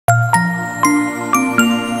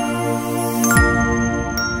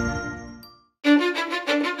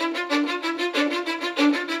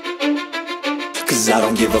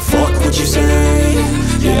give a fuck what you say.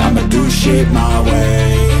 Yeah, I'ma do shit my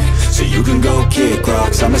way. So you can go kick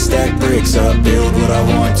rocks, I'ma stack bricks up, build what I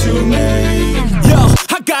want to make. Yo,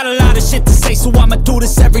 I got a lot of shit to say, so I'ma do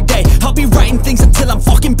this every day. I'll be writing things until I'm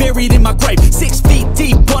fucking buried in my grave. 6 feet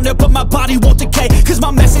deep under, but my body won't decay, cause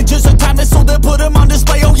my messages are timeless, so they'll put them on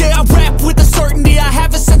display. Oh yeah, I rap with a certainty, I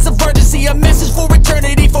have a sense of urgency, a message for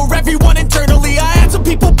eternity, for everyone internally. I had some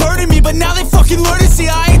people burning me, but now they fucking learn to see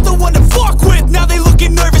I ain't the one to fuck with. Now they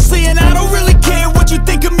looking nervously, and I don't really care what you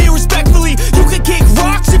think of me, respectfully. You can kick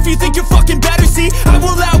rocks if you think you're fucking better, see I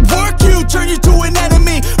will outwork you, turn you to an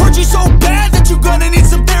enemy. Hurt you so bad that you're gonna need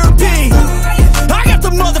some therapy. I got the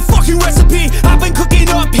motherfucking recipe, I've been cooking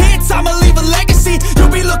up hits, I'ma leave a legacy.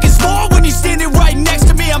 You'll be looking small when you're standing right next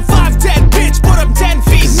to me. I'm 5'10", bitch, but I'm 10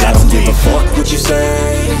 feet. Cause I don't give a fuck what you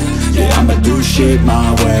say. Yeah, I'ma do shit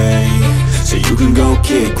my way. So you can go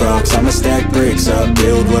kick rocks, I'ma stack bricks up,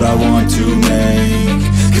 build what I want to make.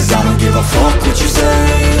 Cause I don't give a fuck what you say.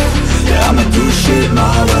 Yeah, I'ma do shit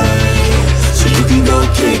my way. So you can go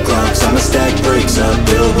kick rocks, I'ma stack bricks up,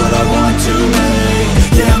 build what I want to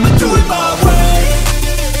make. Yeah, I'ma do it my way.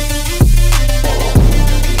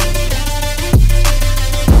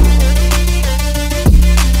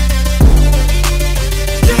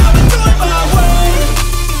 Yeah, I'ma do it my way.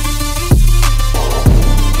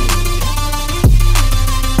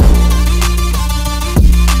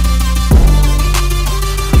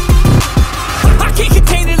 I can't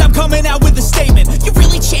contain it, I'm coming out with a statement. You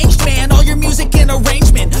really changed, man, all your music and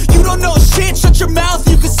arrangement. You don't know shit, shut your mouth,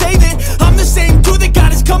 you can save it. I'm the same dude that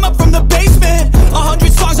got his come up from the basement.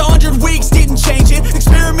 100 songs, 100 weeks, didn't change it.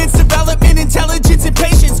 Experiments, development, intelligence, and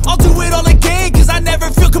patience. I'll do it all again, cause I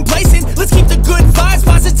never feel complacent. Let's keep the good vibes,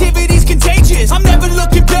 positivity's contagious. I'm never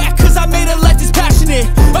looking back, cause I made a life that's passionate.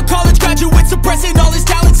 A college graduate suppressing all his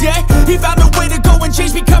talents, yeah. He found a way to go and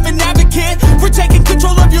change, become an advocate for taking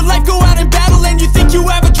control of your life, go out and battle. And you think you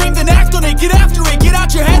have a dream, then act on it. Get after it, get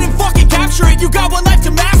out your head and fucking capture it. You got one life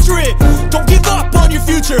to master it. Don't give up on your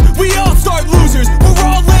future, we all start losers. We're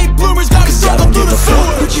all late bloomers, gotta struggle through the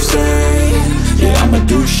fuck sewer. what you say. Yeah, I'ma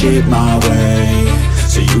do shit my way.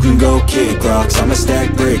 So you can go kick rocks, I'ma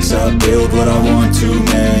stack bricks up, build what I want to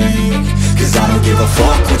make. Cause I don't give a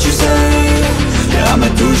fuck what you say. Yeah, I'ma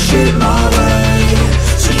do shit my way.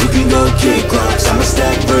 So you can go kick rocks, I'ma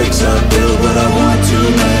stack bricks up,